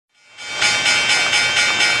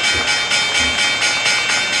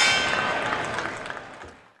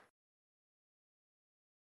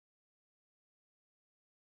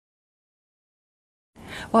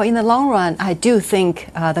Well, in the long run, I do think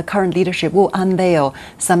the current leadership will unveil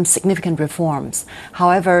some significant reforms.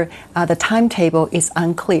 However, the timetable is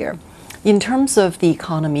unclear. In terms of the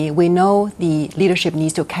economy, we know the leadership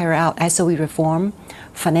needs to carry out SOE reform,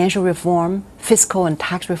 financial reform, fiscal and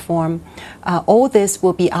tax reform. All this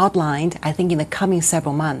will be outlined, I think, in the coming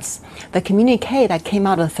several months. The communique that came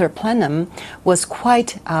out of the third plenum was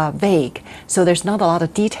quite vague, so there's not a lot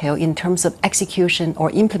of detail in terms of execution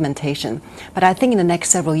or implementation. But I think in the next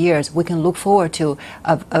several years, we can look forward to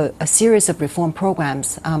a series of reform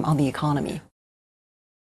programs on the economy.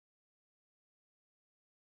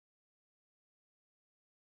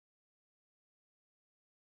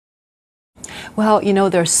 Well,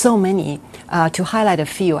 there are so many. To highlight a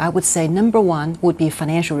few, I would say number one would be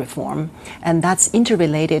financial reform, and that's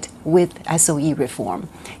interrelated with SOE reform.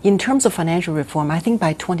 In terms of financial reform, I think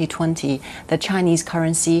by 2020, the Chinese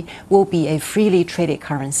currency will be a freely traded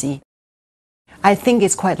currency. I think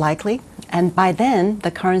it's quite likely, and by then the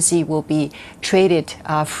currency will be traded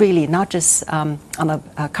freely, not just on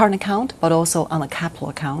a current account, but also on a capital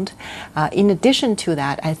account. In addition to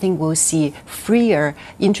that, I think we'll see freer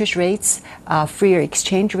interest rates, freer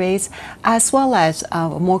exchange rates, as well as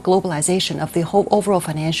more globalization of the whole overall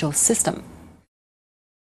financial system.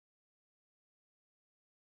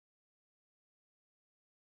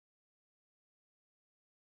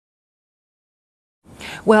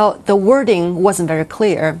 Well, the wording wasn't very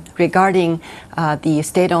clear regarding the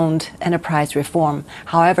state-owned enterprise reform.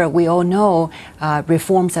 However, we all know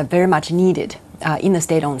reforms are very much needed in the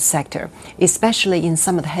state-owned sector, especially in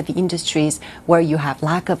some of the heavy industries where you have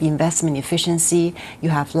lack of investment efficiency, you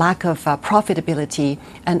have lack of profitability,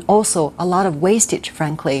 and also a lot of wastage,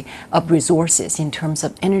 frankly, of resources in terms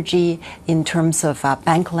of energy, in terms of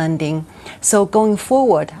bank lending. So going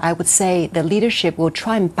forward, I would say the leadership will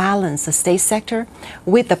try and balance the state sector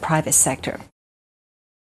with the private sector.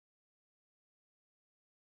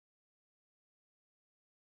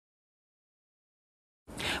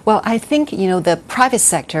 Well, I think, the private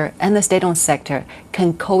sector and the state-owned sector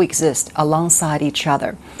can coexist alongside each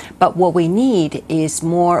other. But what we need is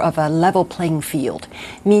more of a level playing field,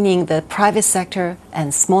 meaning the private sector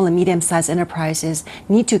and small and medium-sized enterprises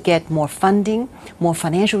need to get more funding, more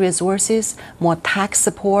financial resources, more tax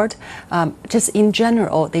support. Just in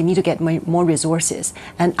general, they need to get more resources.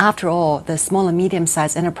 And after all, the small and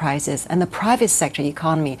medium-sized enterprises and the private sector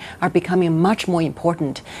economy are becoming much more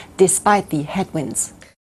important despite the headwinds.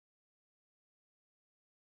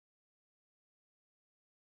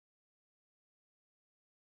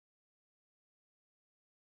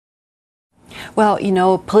 Well,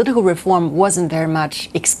 political reform wasn't very much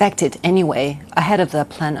expected anyway ahead of the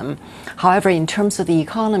plenum. However, in terms of the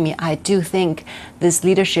economy, I do think this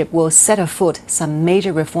leadership will set afoot some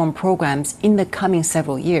major reform programs in the coming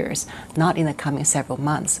several years, not in the coming several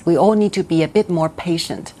months. We all need to be a bit more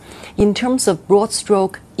patient. In terms of broad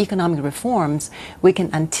stroke economic reforms, we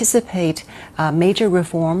can anticipate major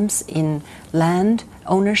reforms in land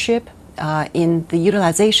ownership, in the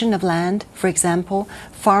utilization of land. For example,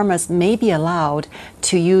 farmers may be allowed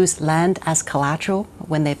to use land as collateral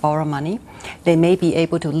when they borrow money. They may be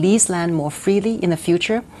able to lease land more freely in the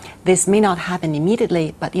future. This may not happen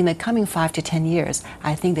immediately, but in the coming 5 to 10 years,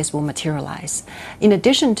 I think this will materialize. In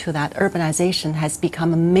addition to that, urbanization has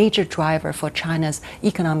become a major driver for China's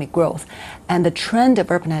economic growth, and the trend of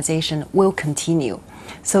urbanization will continue.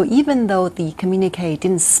 So even though the communique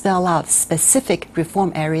didn't spell out specific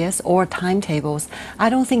reform areas or timetables, I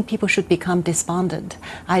don't think people should become despondent.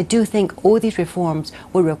 I do think all these reforms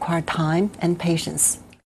will require time and patience.